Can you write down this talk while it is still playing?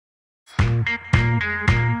Where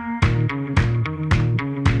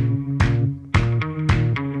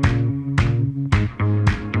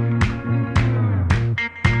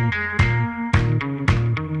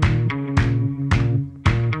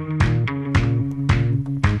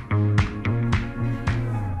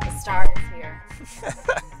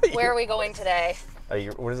are we going today?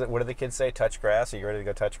 What do the kids say? Touch grass? Are you ready to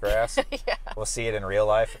go touch grass? Yeah. We'll see it in real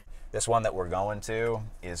life. This one that we're going to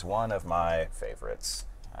is one of my favorites.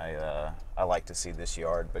 I like to see this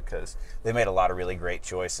yard because they made a lot of really great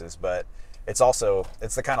choices, but it's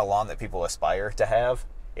the kind of lawn that people aspire to have.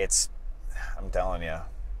 I'm telling you,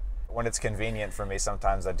 when it's convenient for me,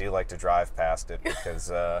 sometimes I do like to drive past it because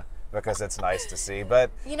it's nice to see. But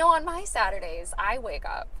you know, on my Saturdays, I wake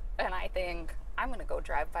up and I think, I'm going to go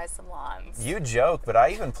drive by some lawns. You joke, but I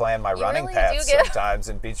even plan my running paths sometimes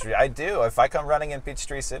in Peachtree. I do. If I come running in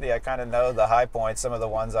Peachtree City, I kind of know the high points, some of the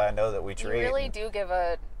ones I know that we treat. You really do give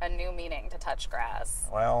a new meaning to touch grass.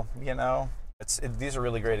 Well, you know, these are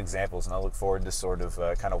really great examples, and I look forward to sort of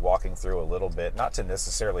kind of walking through a little bit, not to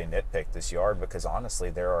necessarily nitpick this yard, because honestly,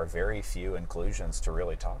 there are very few inclusions to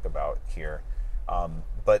really talk about here.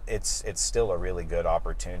 But it's still a really good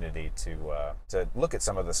opportunity to look at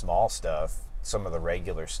some of the small stuff, some of the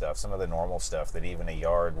regular stuff, some of the normal stuff that even a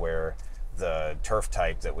yard where the turf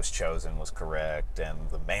type that was chosen was correct and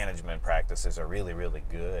the management practices are really, really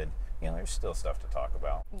good, you know, there's still stuff to talk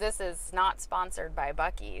about. This is not sponsored by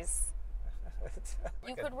Buc-ee's.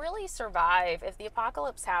 You could really survive if the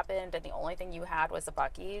apocalypse happened and the only thing you had was a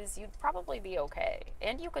Buc-ee's. You'd probably be okay,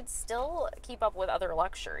 and you could still keep up with other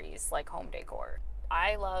luxuries like home decor.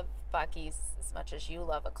 I love Buc-ee's as much as you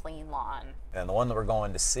love a clean lawn. And the one that we're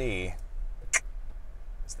going to see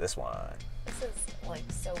is this one. This is like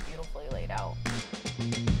so beautifully laid out.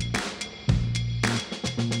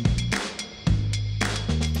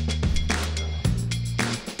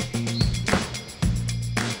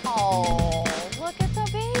 Oh, look at the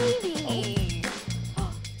baby.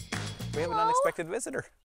 We have an unexpected visitor.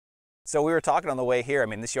 So we were talking on the way here. I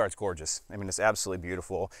mean, this yard's gorgeous. I mean, it's absolutely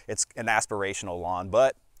beautiful. It's an aspirational lawn,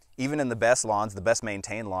 but even in the best lawns, the best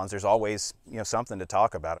maintained lawns, there's always, you know, something to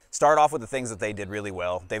talk about. Start off with the things that they did really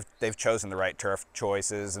well. They've chosen the right turf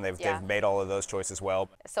choices, and they've made all of those choices well.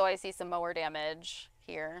 So I see some mower damage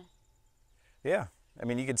here. Yeah, I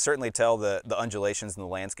mean, you can certainly tell the undulations in the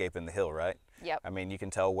landscape in the hill, right? Yep. I mean, you can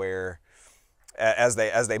tell where, as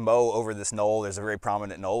they mow over this knoll, there's a very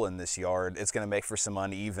prominent knoll in this yard. It's going to make for some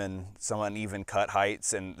uneven cut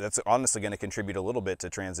heights, and that's honestly going to contribute a little bit to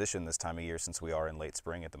transition this time of year since we are in late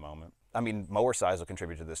spring at the moment. I mean, mower size will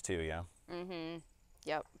contribute to this too, yeah? Mm-hmm.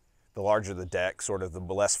 Yep. The larger the deck, sort of the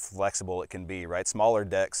less flexible it can be, right? Smaller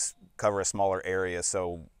decks cover a smaller area,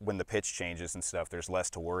 so when the pitch changes and stuff, there's less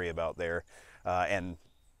to worry about there. And,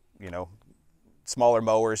 you know, smaller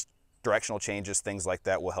mowers, directional changes, things like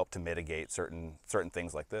that will help to mitigate certain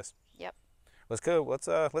things like this. Yep. Let's go.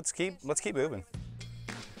 Let's keep moving.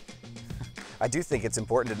 I do think it's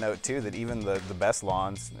important to note too that even the best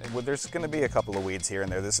lawns, there's going to be a couple of weeds here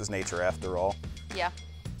and there. This is nature after all. Yeah.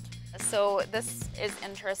 So this is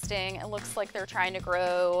interesting. It looks like they're trying to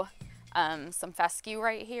grow some fescue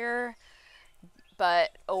right here.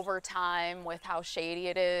 But over time, with how shady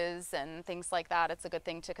it is and things like that, it's a good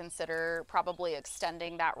thing to consider probably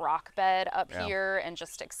extending that rock bed up here and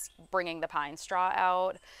just bringing the pine straw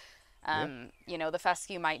out. You know, the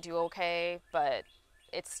fescue might do okay, but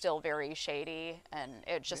it's still very shady, and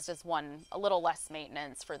it just is a little less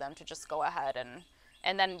maintenance for them to just go ahead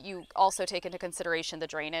and then you also take into consideration the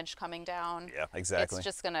drainage coming down. Yeah, exactly. It's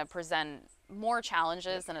just going to present more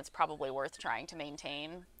challenges than it's probably worth trying to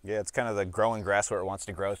maintain. Yeah, it's kind of the growing grass where it wants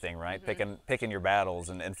to grow thing, right? Mm-hmm. Picking your battles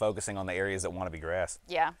and focusing on the areas that want to be grass.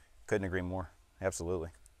 Yeah. Couldn't agree more. Absolutely.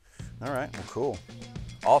 All right, well, cool.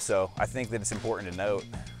 Also, I think that it's important to note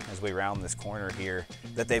as we round this corner here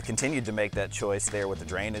that they've continued to make that choice there with the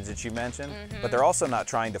drainage that you mentioned, but they're also not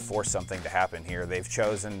trying to force something to happen here. They've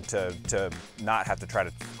chosen to not have to try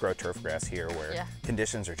to grow turf grass here where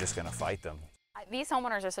conditions are just going to fight them. These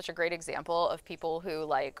homeowners are such a great example of people who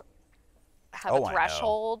like have a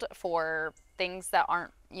threshold for things that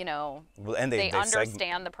aren't, you know, and they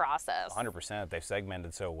understand the process. 100%. They've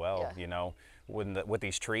segmented so well, you know. With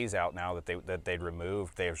these trees out now that they'd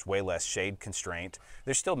removed, there's way less shade constraint.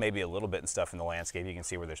 There's still maybe a little bit and stuff in the landscape. You can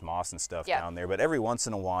see where there's moss and stuff down there. But every once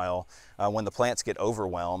in a while, when the plants get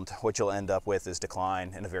overwhelmed, what you'll end up with is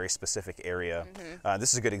decline in a very specific area.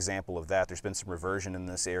 This is a good example of that. There's been some reversion in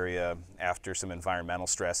this area after some environmental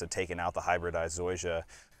stress had taken out the hybridized zoysia.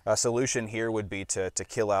 A solution here would be to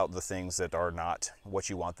kill out the things that are not what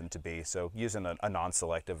you want them to be. So using a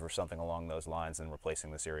non-selective or something along those lines and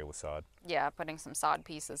replacing this area with sod. Yeah, putting some sod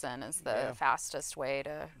pieces in is the fastest way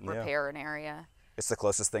to repair an area. It's the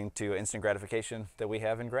closest thing to instant gratification that we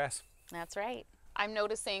have in grass. That's right. I'm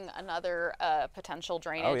noticing another potential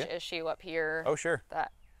drainage issue up here. Oh, sure.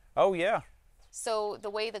 Oh, yeah. So the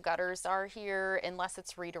way the gutters are here, unless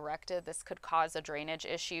it's redirected, this could cause a drainage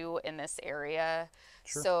issue in this area.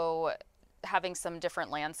 Sure. So having some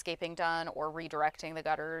different landscaping done or redirecting the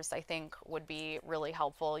gutters, I think would be really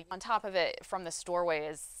helpful. On top of it, from this doorway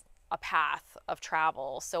is a path of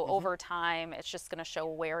travel. So over time, it's just going to show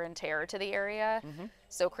wear and tear to the area.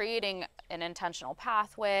 So creating an intentional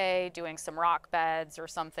pathway, doing some rock beds or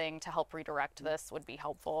something to help redirect this would be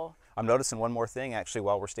helpful. I'm noticing one more thing actually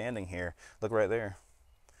while we're standing here. Look right there.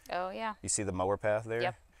 Oh yeah. You see the mower path there?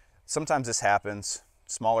 Yep. Sometimes this happens.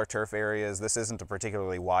 Smaller turf areas, this isn't a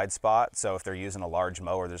particularly wide spot, so if they're using a large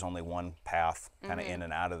mower, there's only one path kind of in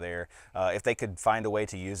and out of there. If they could find a way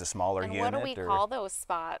to use a smaller unit. And what do we call those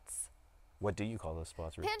spots? What do you call those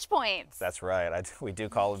spots, Ruth? Pinch points. That's right. We do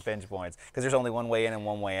call them pinch points because there's only one way in and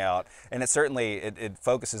one way out. And it certainly, it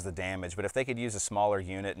focuses the damage, but if they could use a smaller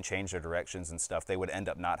unit and change their directions and stuff, they would end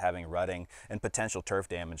up not having rutting and potential turf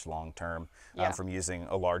damage long term from using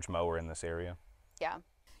a large mower in this area. Yeah.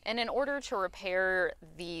 And in order to repair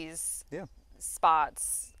these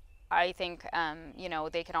spots, I think, you know,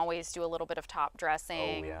 they can always do a little bit of top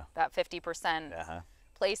dressing, that 50%,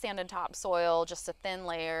 play sand and topsoil, just a thin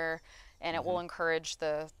layer, and it will encourage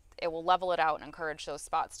it will level it out and encourage those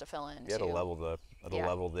spots to fill in. Yeah, it'll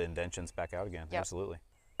level the indentions back out again. Absolutely.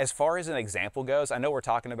 As far as an example goes, I know we're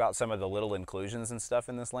talking about some of the little inclusions and stuff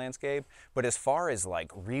in this landscape, but as far as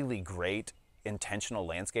like really great intentional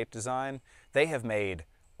landscape design, they have made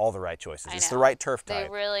all the right choices. It's the right turf type.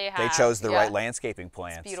 They really have. They chose the right landscaping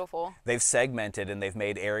plants. It's beautiful. They've segmented and they've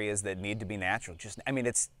made areas that need to be natural. I mean,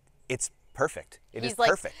 it's perfect. It is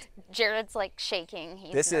perfect. Jared's like shaking.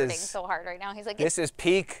 He's nodding so hard right now. He's like, this is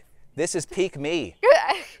peak me.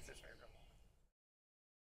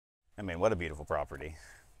 I mean, what a beautiful property.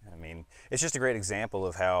 I mean, it's just a great example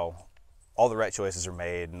of how all the right choices are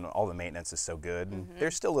made and all the maintenance is so good. And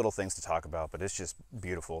there's still little things to talk about, but it's just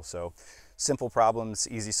beautiful. So simple problems,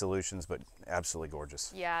 easy solutions, but absolutely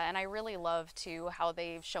gorgeous. Yeah, and I really love too how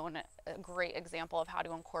they've shown a great example of how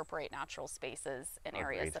to incorporate natural spaces in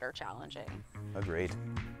areas that are challenging. Agreed.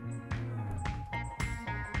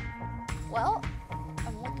 Well,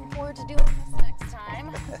 I'm looking forward to doing this next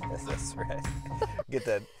time. That's right. Get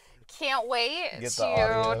that. Can't wait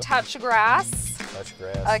to touch grass. Touch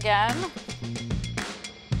grass. Again.